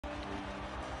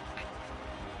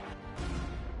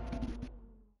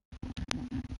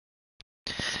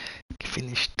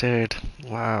finished third.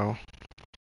 Wow.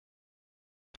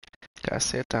 Got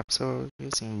set up so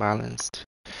using balanced.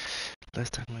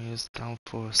 Last time I used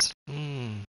downforce.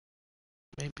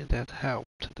 Maybe that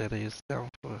helped that I used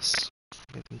downforce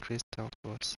with increased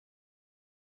downforce.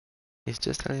 It's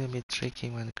just a little bit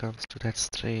tricky when it comes to that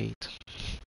straight.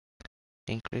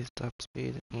 Increased top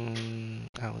speed?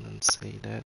 I wouldn't say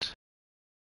that.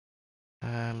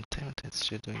 I'm tempted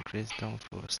to do increased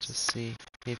downforce to see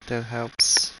if that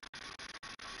helps.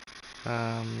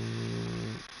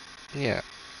 Yeah,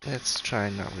 let's try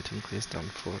now with increased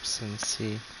downforce and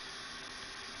see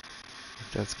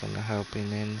if that's gonna help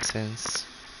in any sense.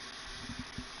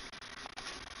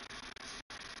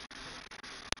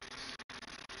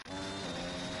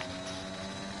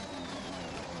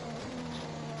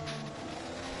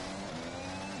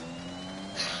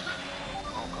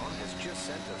 Ocon has just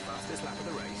set the fastest lap of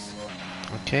the race.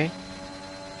 Okay.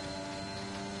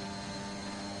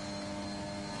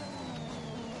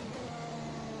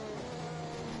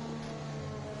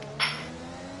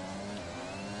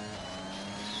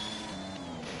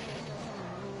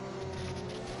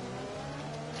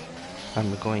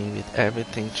 I'm going with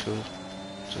everything to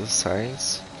the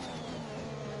sides.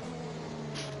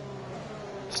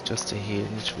 It's just here,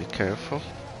 need to be careful.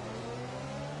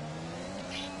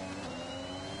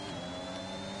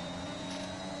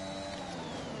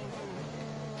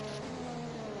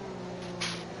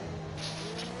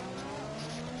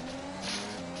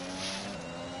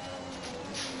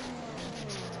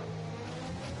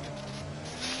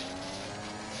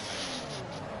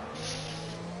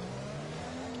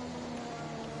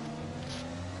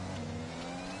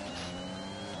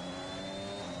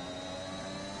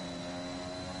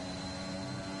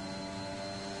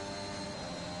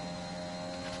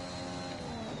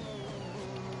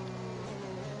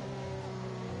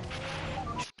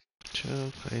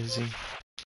 Too crazy.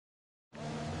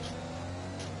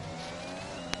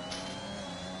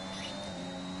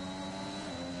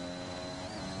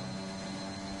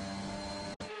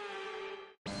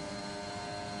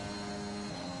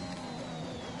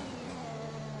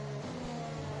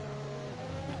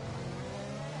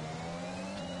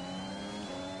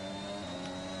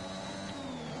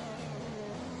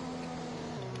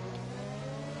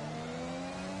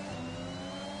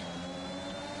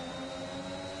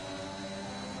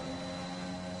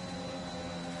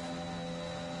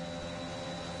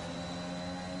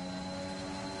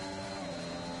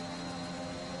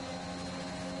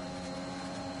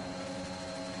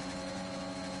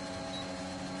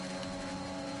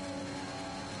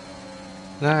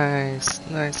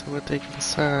 Nice overtaking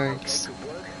sides. Okay,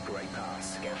 good work. Great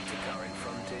pass. Gap to car in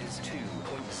front is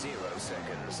 2.0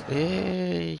 seconds.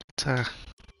 Eita.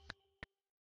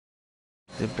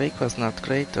 The brake was not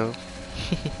great though.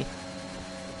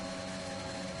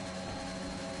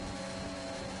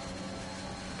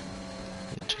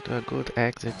 Need to do a good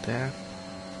exit there.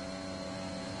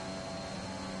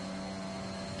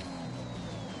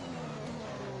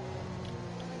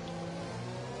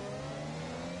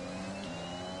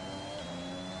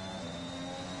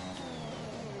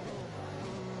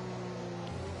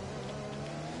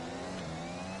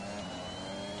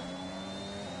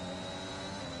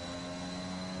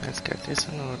 Let's get this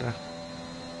in order.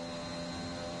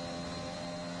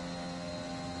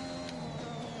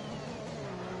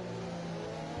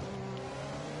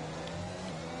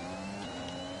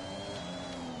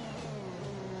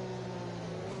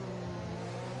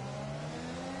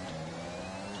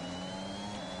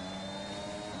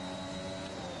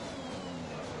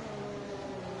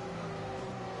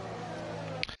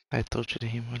 I touched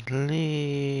him a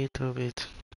little bit.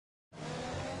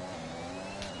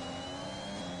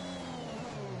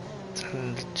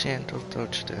 A gentle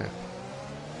touch there.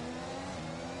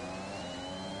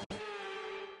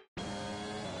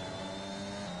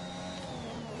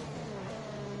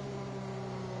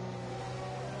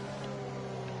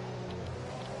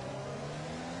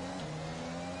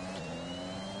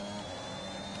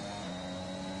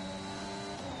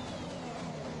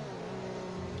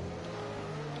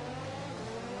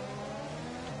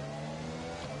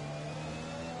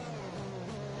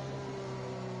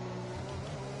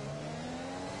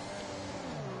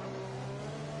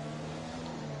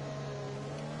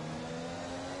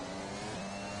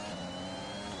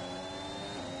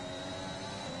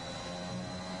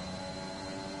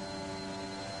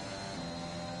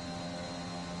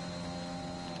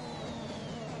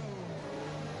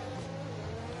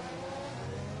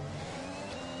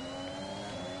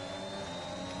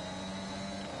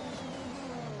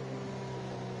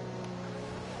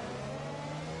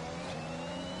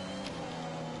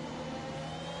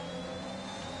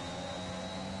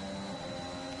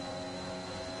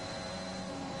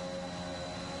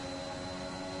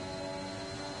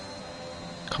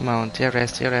 Come on,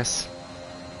 DRS, DRS,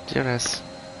 DRS,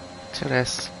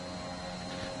 DRS.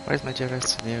 Where's my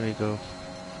DRS? There we go.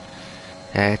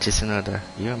 Yeah, just another.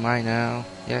 You're mine now.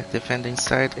 Yeah, defend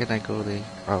inside and I go the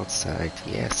outside.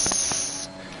 Yes.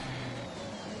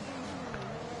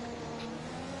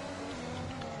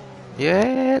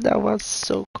 Yeah, that was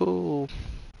so cool.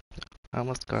 I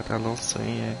almost got Alonso in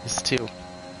here. Still.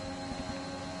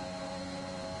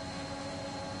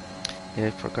 Yeah,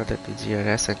 I forgot that the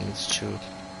DRS I need to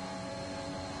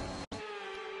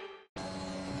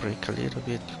brake a little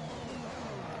bit.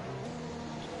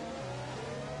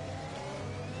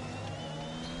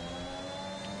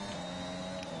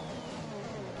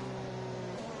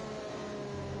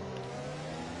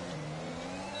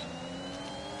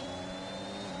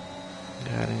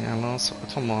 Got it, Alonso.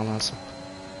 Come on, Alonso.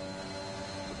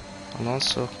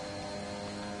 Alonso,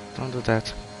 don't do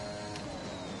that.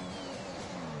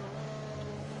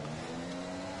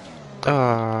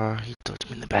 Oh, he touched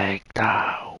me in the back.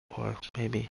 Now, or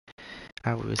maybe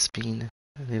I was being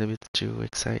a little bit too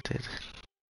excited.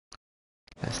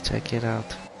 Let's check it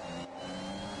out.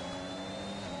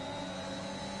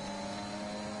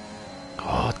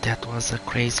 Oh, that was a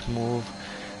crazy move.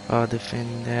 Oh,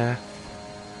 defending there.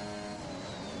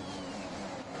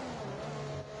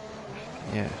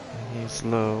 Yeah, he's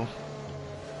low.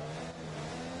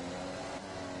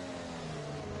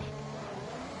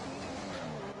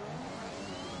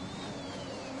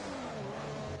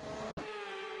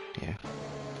 Yeah.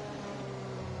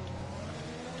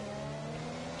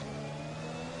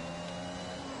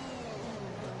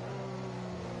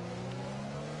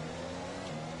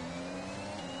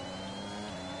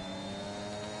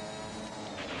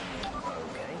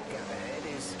 Okay, gap ahead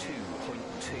is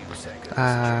 2.2 seconds. Check your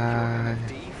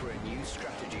MFD for a new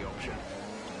strategy option.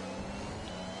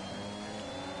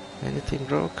 Anything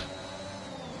broke?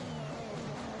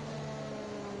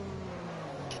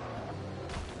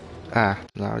 Ah,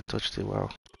 now I touched it well.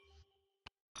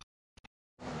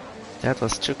 That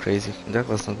was too crazy. That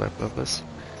was not by purpose.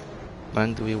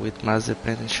 Banged wheel with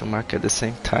Mazepin and Schumacher at the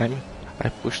same time. I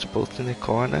pushed both in the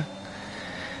corner.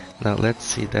 Now let's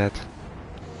see that.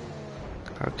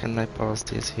 How can I pause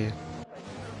this here?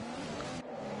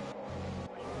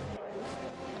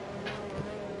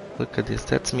 Look at this.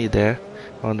 That's me there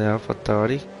on the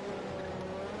AlphaTauri.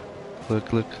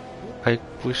 Look, look. I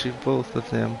pushed both of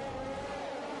them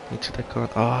into the corner.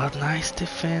 Oh, nice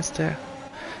defense there.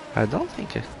 I don't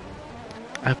think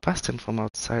I passed him from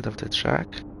outside of the track.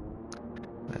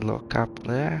 I lock up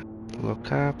there.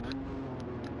 Lock up.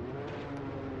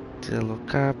 Did a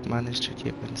look up. Managed to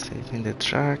keep him safe in the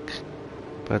track.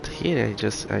 But here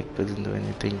I couldn't do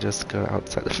anything. Just go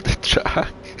outside of the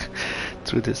track.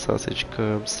 Through the sausage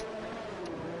curbs.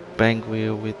 Bang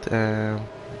wheel with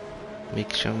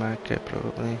Mick Schumacher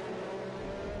probably.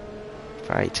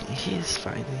 Fighting.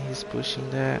 He's pushing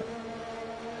there.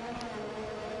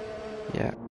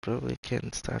 Yeah, probably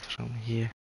can start from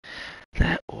here.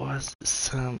 That was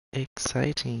some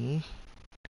exciting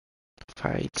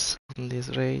fights in this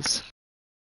race.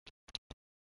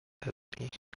 Let me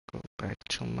go back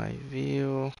to my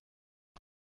view.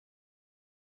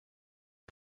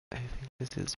 I think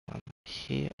this is one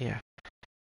here. Yeah.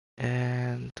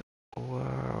 And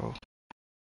wow.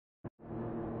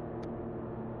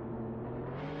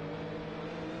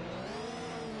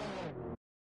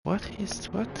 What?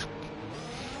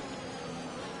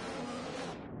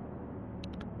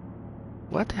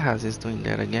 What the house is doing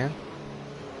there again?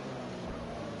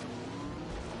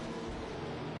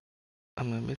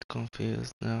 I'm a bit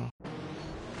confused now.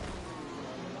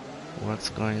 What's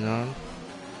going on?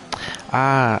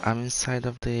 Ah, I'm inside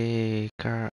of the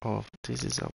car of this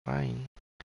is Alpine.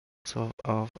 So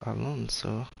of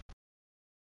Alonso.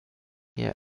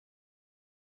 Yeah.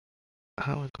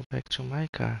 How I go back to my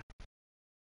car?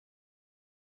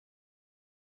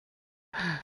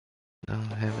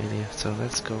 Don't have idea. So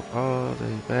let's go all the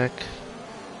way back.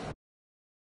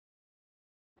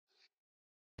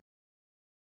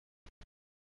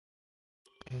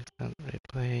 Instant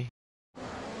replay.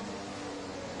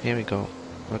 Here we go.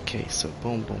 Okay, so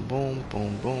boom, boom, boom,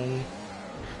 boom, boom.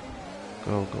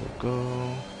 Go, go,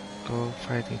 go. Go,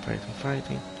 fighting, fighting,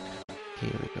 fighting.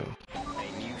 Here we go.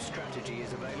 A new strategy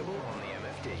is available on the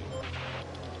MFD.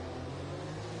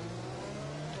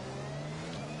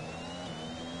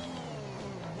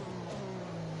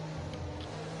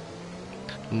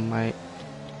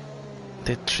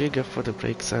 The trigger for the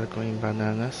brakes are going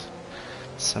bananas.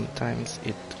 Sometimes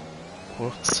it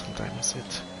works, sometimes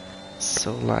it's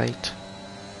so light.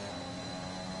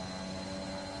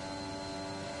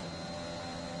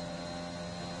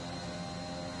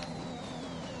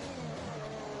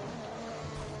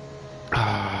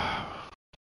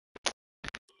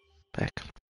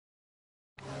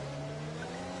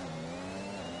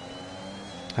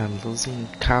 I'm losing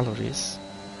calories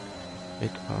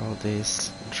with all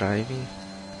this driving.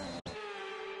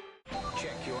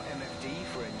 Check your MFD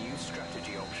for a new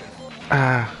strategy option.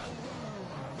 Ah.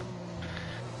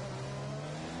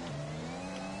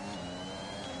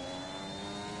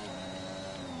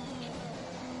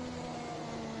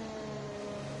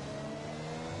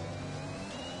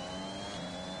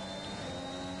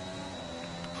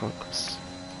 Focus.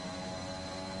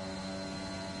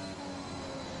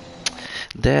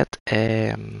 That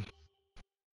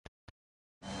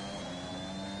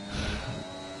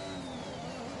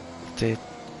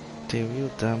the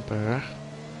wheel damper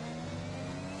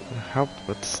helped,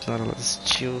 but it's not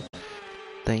still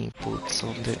the inputs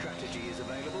on the Strategy is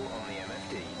available on the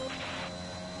MFD.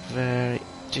 very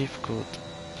difficult.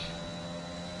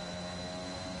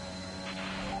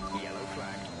 Yellow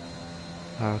flag.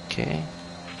 Okay.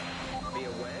 Be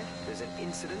aware, there's an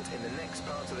incident in the next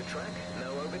part of the track.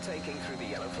 No overtaking through the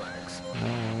yellow flags.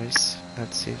 No worries.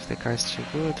 Let's see if the car's still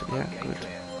good. Yeah, Okay, good.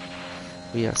 clear.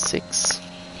 We are 6.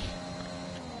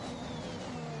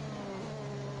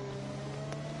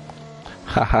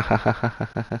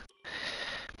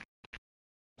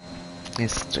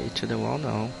 It's straight to the wall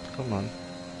now. Come on.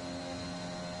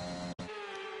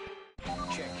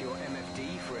 Check your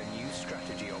MFD for a new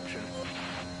strategy option.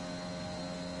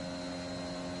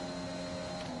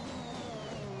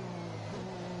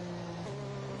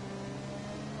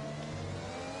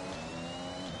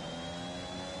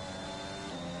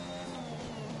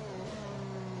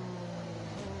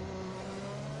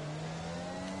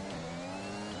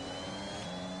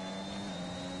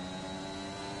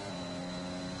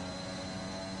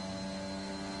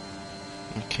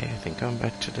 Okay, I think I'm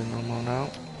back to the normal now.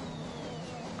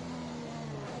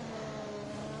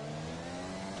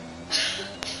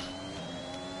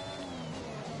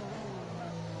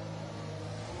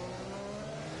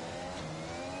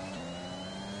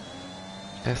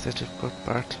 That's the difficult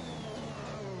part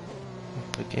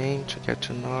of the game, to get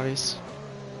to noise.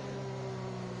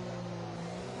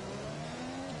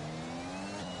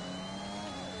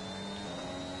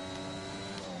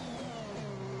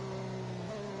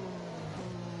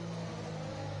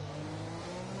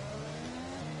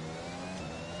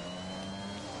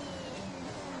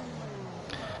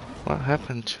 What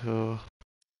happened to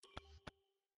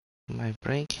my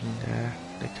braking there?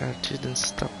 The car didn't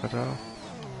stop at all.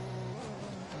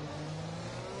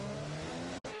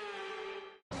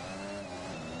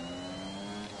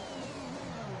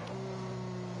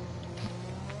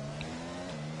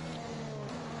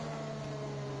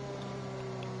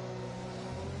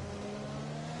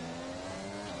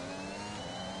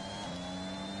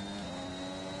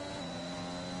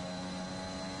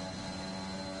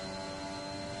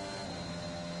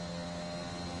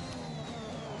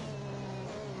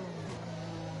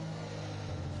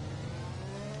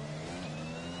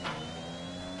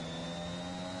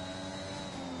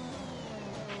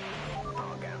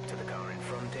 Our gap to the car in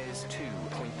front is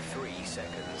 2.3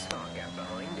 seconds. Our gap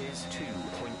behind is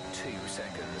 2.2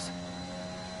 seconds.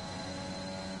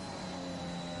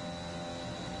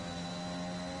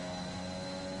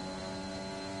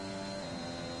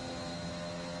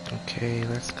 Okay,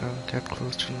 let's go get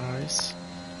close to noise.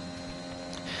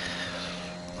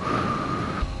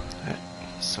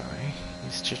 Sorry,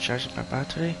 needs to charge my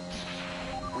battery.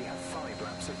 We have 5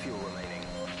 laps of fuel remaining.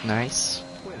 Nice.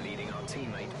 We're leading our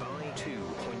teammate by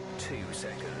 2.2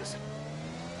 seconds.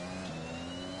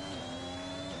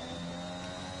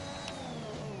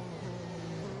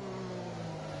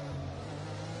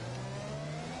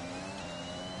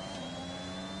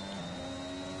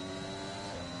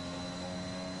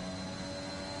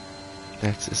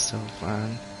 That's so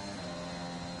fun.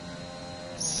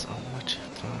 So much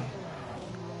fun.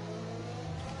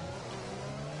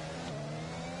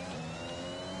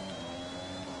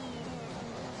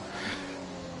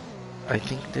 I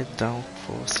think the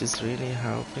downforce is really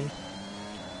helping.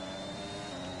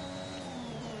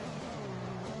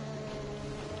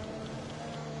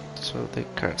 So the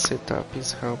car setup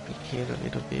is helping here a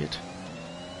little bit.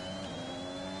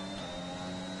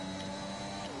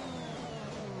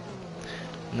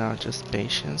 Now just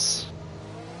patience,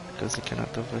 because you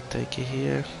cannot overtake it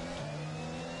here.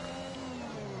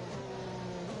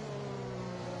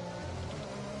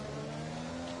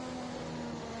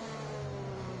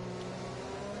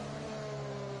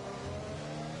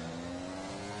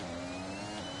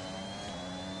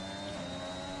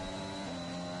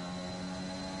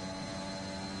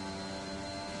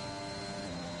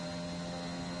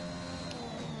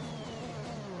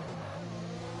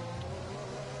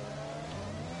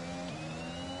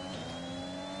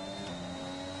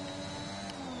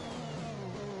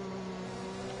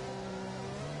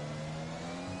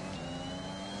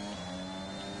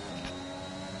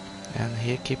 And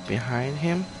here, keep behind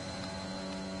him.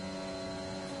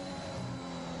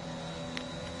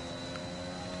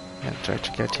 And try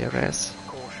to get DRS.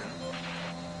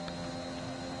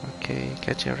 Okay,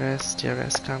 get DRS,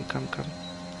 come.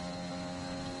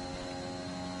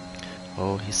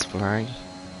 Oh, he's flying.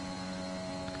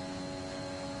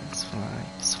 He's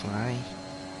flying.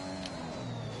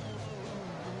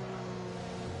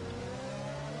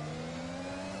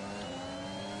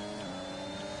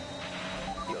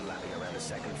 You're lapping around a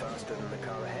second faster than the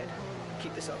car ahead.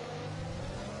 Keep this up.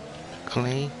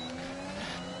 Clean.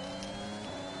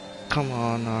 Come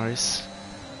on, Norris.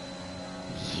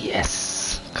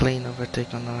 Yes! Clean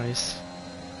overtake on Norris.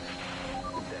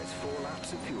 There's 4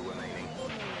 laps of fuel remaining.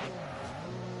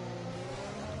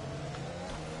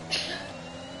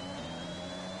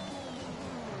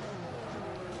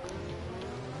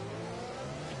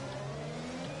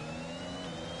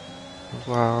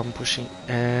 Wow, I'm pushing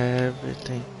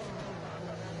everything.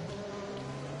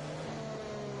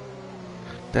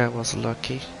 That was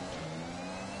lucky.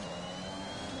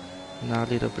 Now a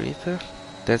little breather.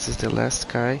 This is the last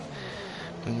guy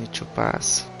we need to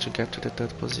pass to get to the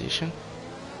 3rd position.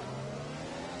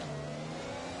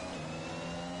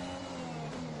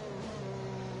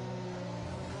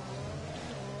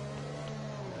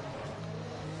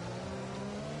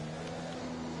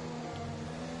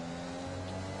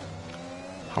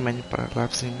 How many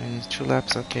laps in? We need 2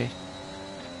 laps, okay.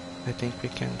 I think we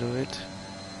can do it.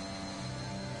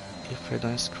 If I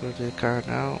don't screw the car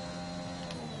now.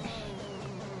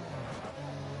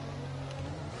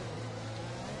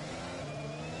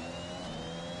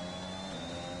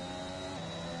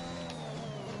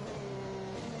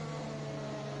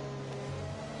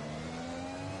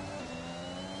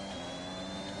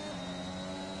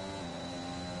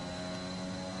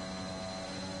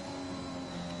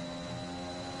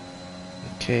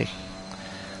 Okay,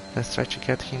 let's try to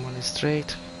get him on the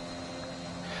straight.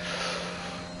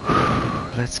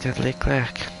 Let's get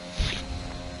Leclerc.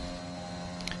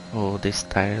 Oh, these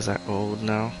tires are old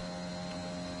now.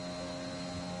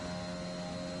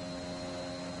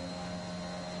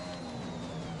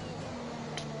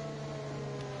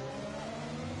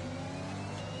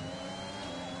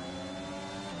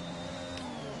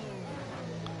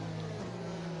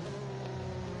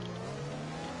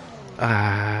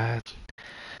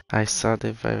 I saw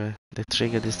the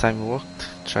trigger this time worked.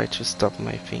 Tried to stop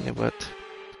my finger, but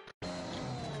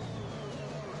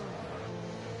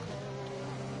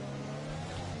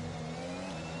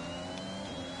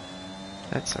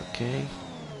that's okay.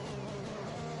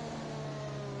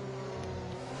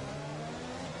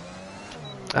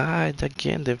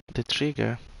 Again the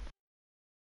trigger.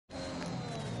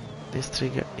 This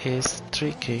trigger is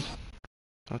tricky.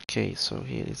 Okay, so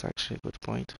here is actually a good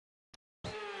point.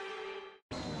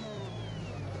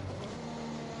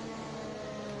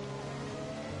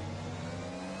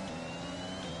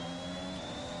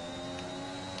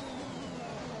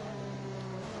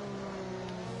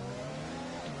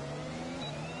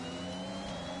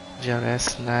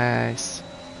 DRS, nice.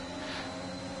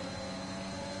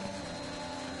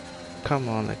 Come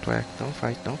on, Leclerc, don't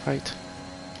fight. Nice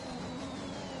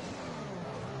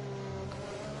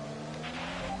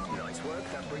work,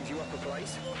 that brings you up a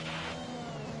place.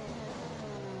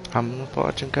 I'm on the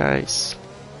podium, guys.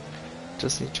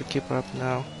 Just need to keep up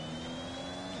now.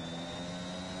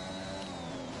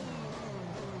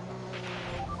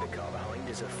 The car behind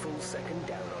is a full second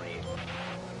down on you.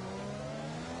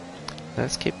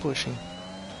 Let's keep pushing.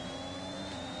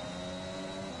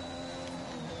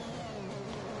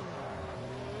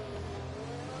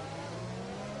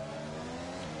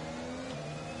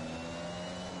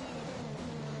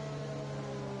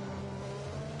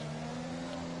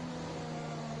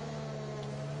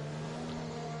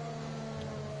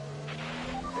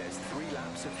 There's 3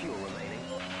 laps of fuel remaining.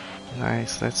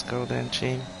 Nice, let's go then,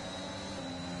 team.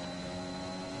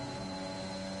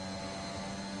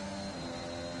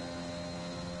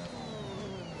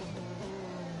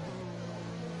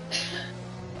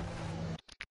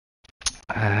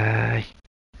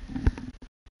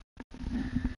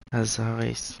 As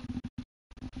always.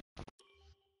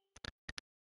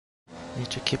 Need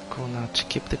to keep cool now, to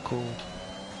keep the cool.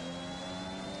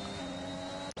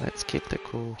 Let's keep the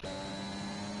cool.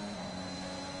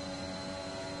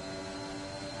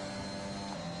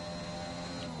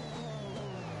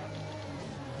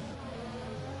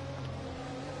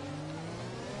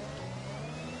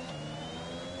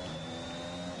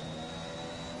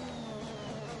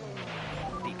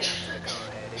 The gap to the car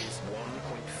ahead is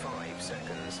 1.5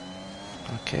 seconds.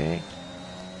 Okay.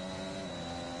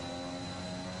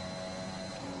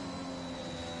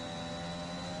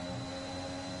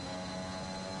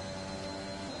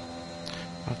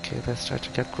 Okay, let's try to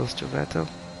get close to Vettel.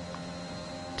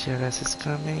 TRS is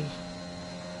coming.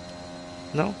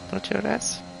 No, not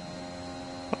TRS.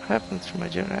 What happened to my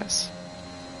GRS?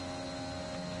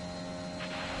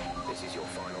 This is your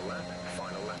final lap.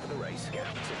 Final lap of the race. Gap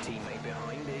to teammate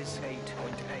behind is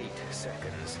 8.8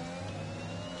 seconds.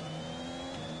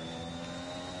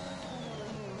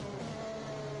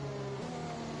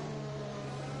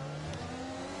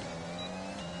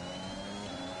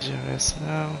 GRS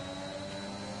now.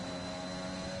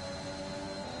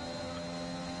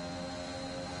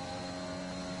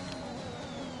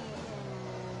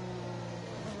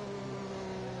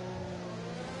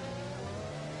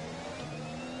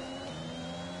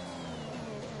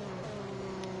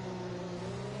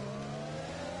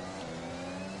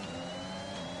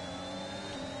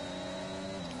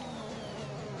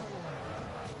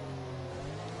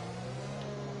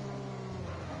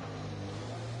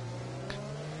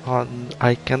 Oh,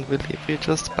 I can't believe you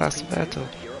just passed Vettel.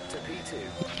 You're up to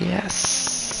P2.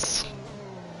 Yes!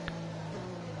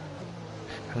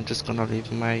 I'm just gonna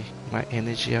leave my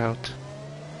energy out.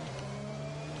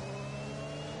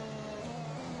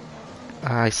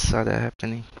 I saw that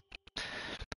happening.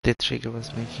 The trigger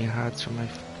was making it hard to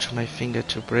my finger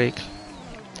to brake.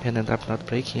 Ended up not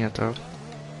braking at all.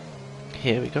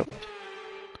 Here we go.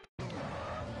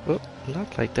 Oh,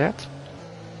 not like that.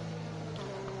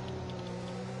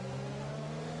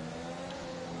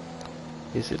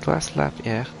 Is it last lap?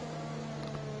 Yeah.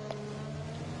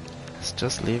 Let's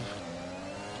just leave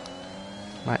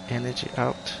my energy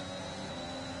out.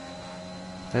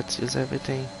 Let's use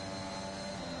everything.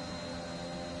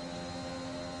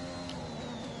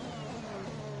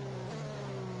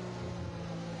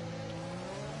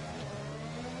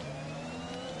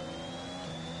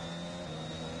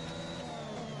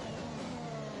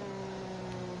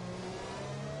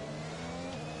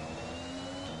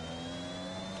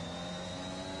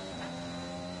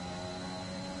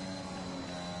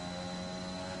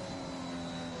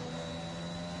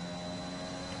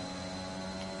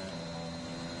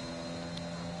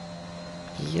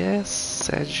 Yes,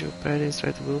 Sergio Perez,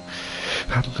 Red Bull.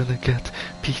 I'm gonna get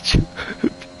Pichu.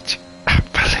 Pichu.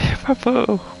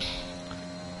 Unbelievable.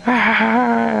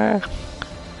 Ah,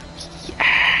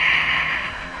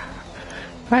 yeah.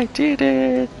 I did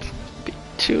it.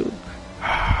 Pichu.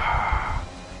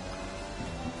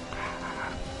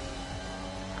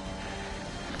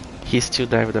 He's still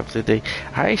driver of the day.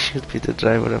 I should be the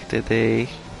driver of the day.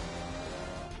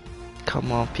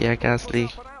 Come on, Pierre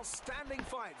Gasly.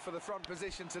 For the front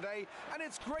position today, and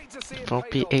it's great to see it From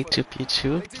P8 to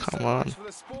P2, come on. For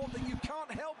the sport that you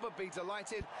can't help but be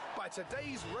delighted by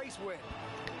today's race win.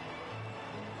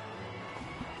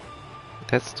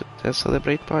 Let's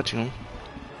celebrate podium.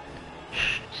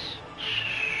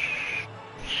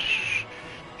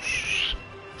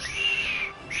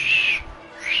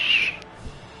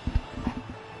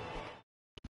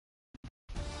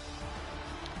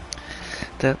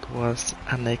 That was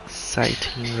an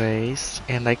exciting race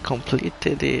and I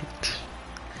completed it.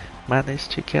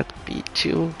 Managed to get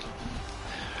P2.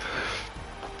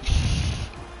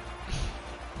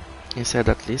 He said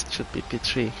at least should be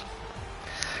P3.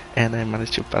 And I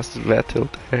managed to pass Vettel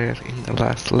there in the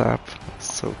last lap.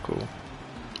 So cool.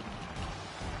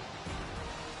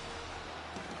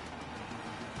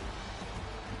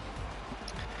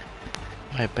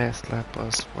 My best lap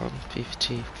was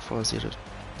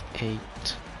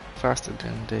 1:50.408, faster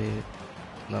than the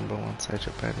number one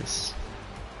Sergio Perez.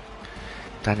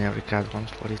 Daniel Ricciardo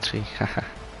 1:43. Haha.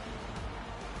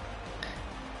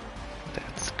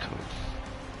 That's cool.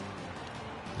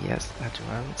 Yes,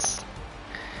 advance.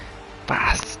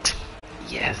 Passed.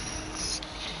 Yes.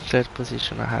 Third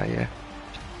position or higher.